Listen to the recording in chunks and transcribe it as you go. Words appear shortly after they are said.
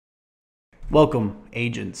Welcome,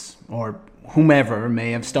 agents, or whomever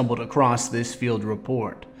may have stumbled across this field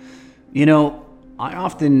report. You know, I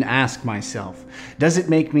often ask myself, does it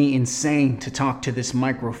make me insane to talk to this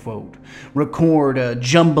microphone, record a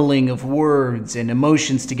jumbling of words and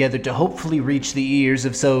emotions together to hopefully reach the ears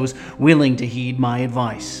of those willing to heed my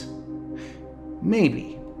advice?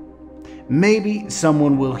 Maybe. Maybe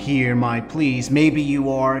someone will hear my pleas. Maybe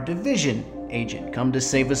you are a division agent come to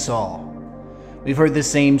save us all. We've heard the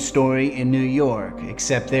same story in New York,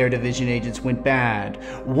 except their division agents went bad.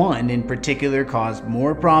 One in particular caused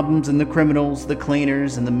more problems than the criminals, the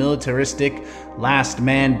cleaners, and the militaristic Last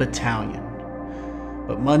Man Battalion.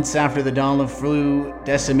 But months after the dollar flu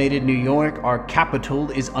decimated New York, our capital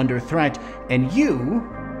is under threat, and you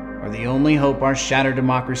are the only hope our shattered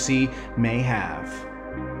democracy may have.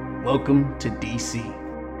 Welcome to D.C.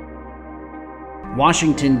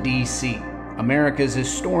 Washington, D.C., America's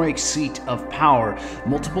historic seat of power,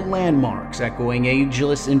 multiple landmarks echoing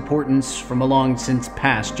ageless importance from a long since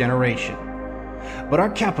past generation. But our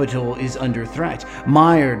capital is under threat,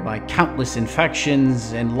 mired by countless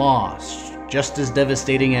infections and loss, just as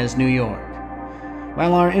devastating as New York.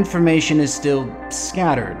 While our information is still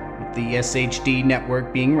scattered, with the SHD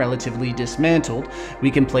network being relatively dismantled,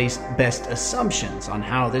 we can place best assumptions on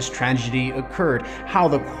how this tragedy occurred, how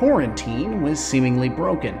the quarantine was seemingly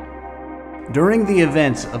broken. During the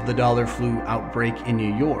events of the dollar flu outbreak in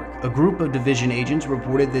New York, a group of division agents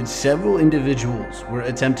reported that several individuals were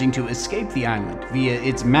attempting to escape the island via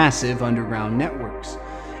its massive underground networks.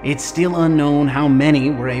 It's still unknown how many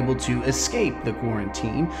were able to escape the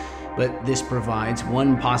quarantine, but this provides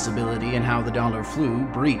one possibility in how the dollar flu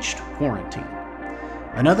breached quarantine.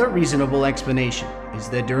 Another reasonable explanation is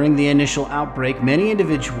that during the initial outbreak, many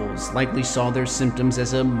individuals likely saw their symptoms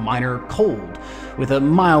as a minor cold, with a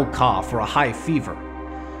mild cough or a high fever.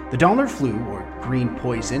 The dollar flu, or green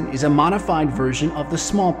poison, is a modified version of the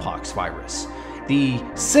smallpox virus. The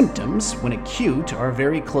symptoms, when acute, are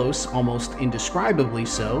very close, almost indescribably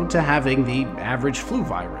so, to having the average flu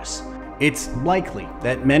virus. It's likely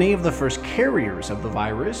that many of the first carriers of the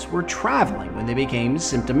virus were traveling when they became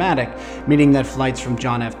symptomatic, meaning that flights from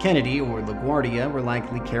John F. Kennedy or LaGuardia were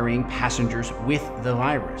likely carrying passengers with the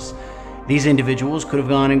virus. These individuals could have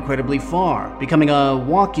gone incredibly far, becoming a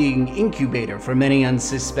walking incubator for many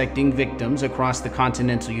unsuspecting victims across the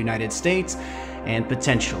continental United States and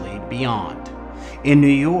potentially beyond. In New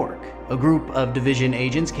York, a group of division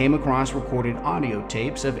agents came across recorded audio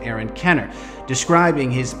tapes of Aaron Kenner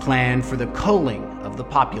describing his plan for the culling of the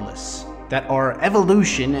populace, that our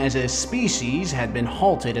evolution as a species had been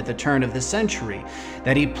halted at the turn of the century,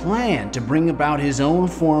 that he planned to bring about his own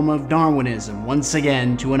form of Darwinism once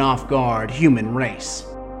again to an off-guard human race.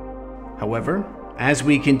 However, as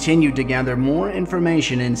we continue to gather more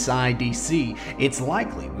information inside DC, it's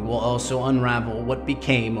likely we will also unravel what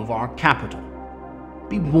became of our capital.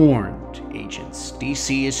 Be warned, agents.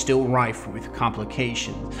 DC is still rife with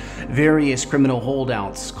complications. Various criminal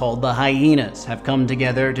holdouts called the Hyenas have come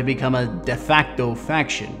together to become a de facto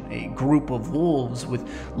faction, a group of wolves with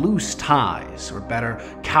loose ties, or better,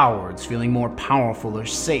 cowards feeling more powerful or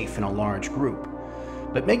safe in a large group.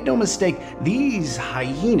 But make no mistake, these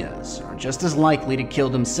hyenas are just as likely to kill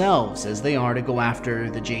themselves as they are to go after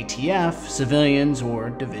the JTF, civilians, or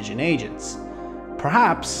division agents.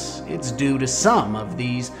 Perhaps it's due to some of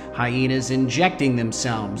these hyenas injecting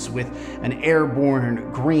themselves with an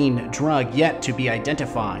airborne green drug yet to be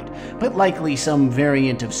identified, but likely some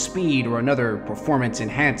variant of speed or another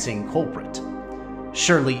performance-enhancing culprit.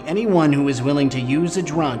 Surely anyone who is willing to use a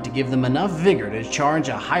drug to give them enough vigor to charge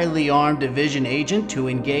a highly armed division agent to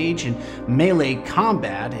engage in melee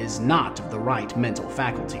combat is not of the right mental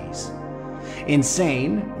faculties.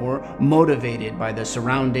 Insane or motivated by the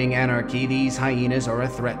surrounding anarchy, these hyenas are a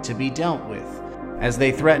threat to be dealt with, as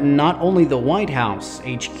they threaten not only the White House,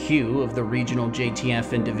 HQ of the regional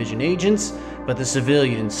JTF and division agents, but the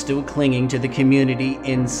civilians still clinging to the community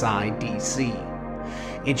inside DC.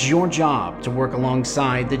 It's your job to work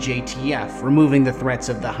alongside the JTF, removing the threats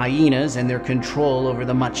of the hyenas and their control over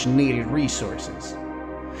the much-needed resources.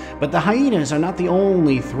 But the hyenas are not the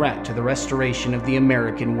only threat to the restoration of the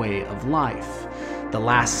American way of life. The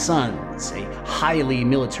Last Sons, a highly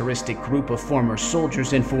militaristic group of former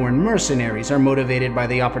soldiers and foreign mercenaries, are motivated by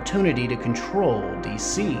the opportunity to control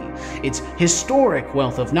DC, its historic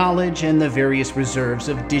wealth of knowledge, and the various reserves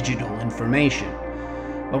of digital information.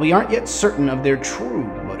 While we aren't yet certain of their true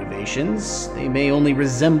motivations, they may only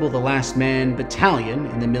resemble the Last Man Battalion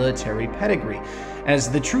in the military pedigree,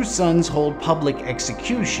 as the true sons hold public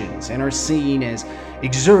executions and are seen as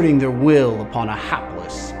exerting their will upon a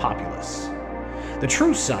hapless populace. The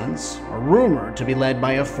True Sons are rumored to be led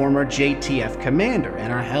by a former JTF commander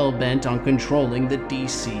and are hell-bent on controlling the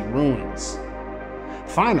DC ruins.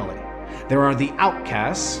 Finally, there are the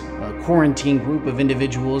Outcasts, a quarantined group of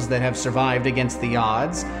individuals that have survived against the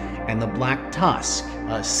odds, and the Black Tusk,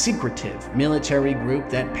 a secretive military group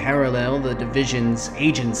that parallel the Division's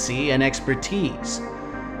agency and expertise.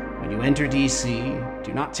 When you enter DC,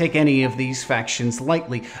 do not take any of these factions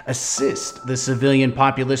lightly. Assist the civilian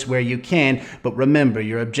populace where you can, but remember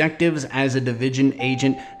your objectives as a Division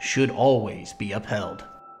agent should always be upheld.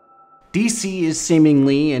 DC is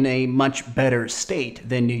seemingly in a much better state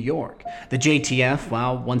than New York. The JTF,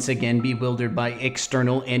 while once again bewildered by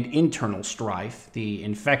external and internal strife, the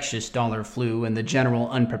infectious dollar flu, and the general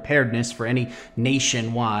unpreparedness for any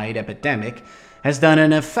nationwide epidemic, has done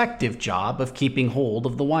an effective job of keeping hold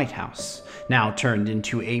of the White House, now turned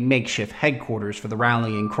into a makeshift headquarters for the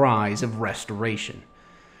rallying cries of restoration.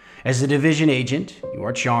 As a Division agent, you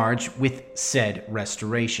are charged with said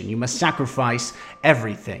restoration. You must sacrifice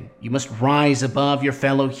everything. You must rise above your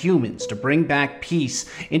fellow humans to bring back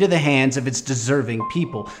peace into the hands of its deserving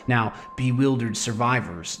people, now bewildered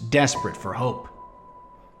survivors, desperate for hope.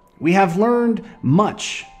 We have learned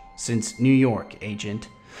much since New York, Agent,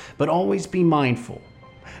 but always be mindful.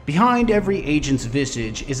 Behind every agent's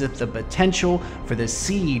visage is the potential for the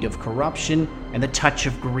seed of corruption and the touch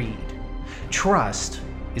of greed. Trust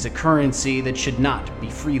is a currency that should not be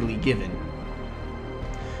freely given.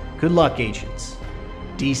 Good luck, agents.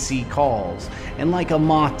 DC calls, and like a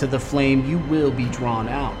moth to the flame, you will be drawn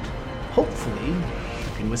out. Hopefully,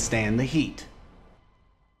 you can withstand the heat.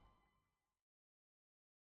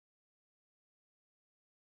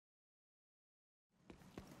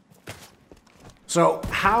 So,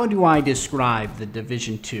 how do I describe the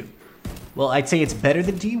Division 2? Well, I'd say it's better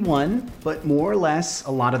than D1, but more or less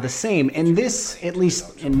a lot of the same. And this, at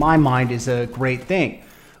least in my mind, is a great thing.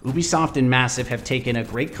 Ubisoft and Massive have taken a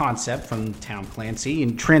great concept from Tom Clancy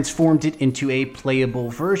and transformed it into a playable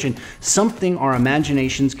version, something our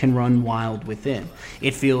imaginations can run wild within.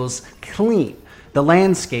 It feels clean. The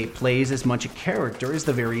landscape plays as much a character as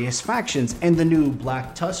the various factions, and the new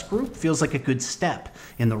Black Tusk group feels like a good step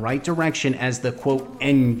in the right direction as the, quote,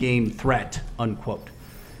 endgame threat, unquote.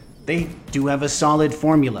 They do have a solid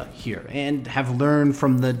formula here and have learned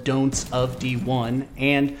from the don'ts of D1,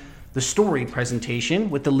 and the story presentation,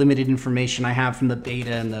 with the limited information I have from the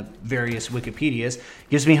beta and the various Wikipedias,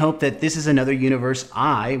 gives me hope that this is another universe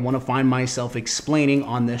I want to find myself explaining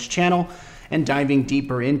on this channel and diving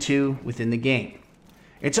deeper into within the game.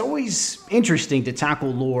 It's always interesting to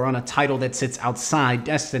tackle lore on a title that sits outside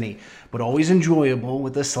Destiny, but always enjoyable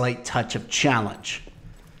with a slight touch of challenge.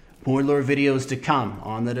 More lore videos to come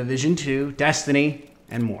on the Division 2, Destiny,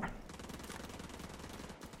 and more.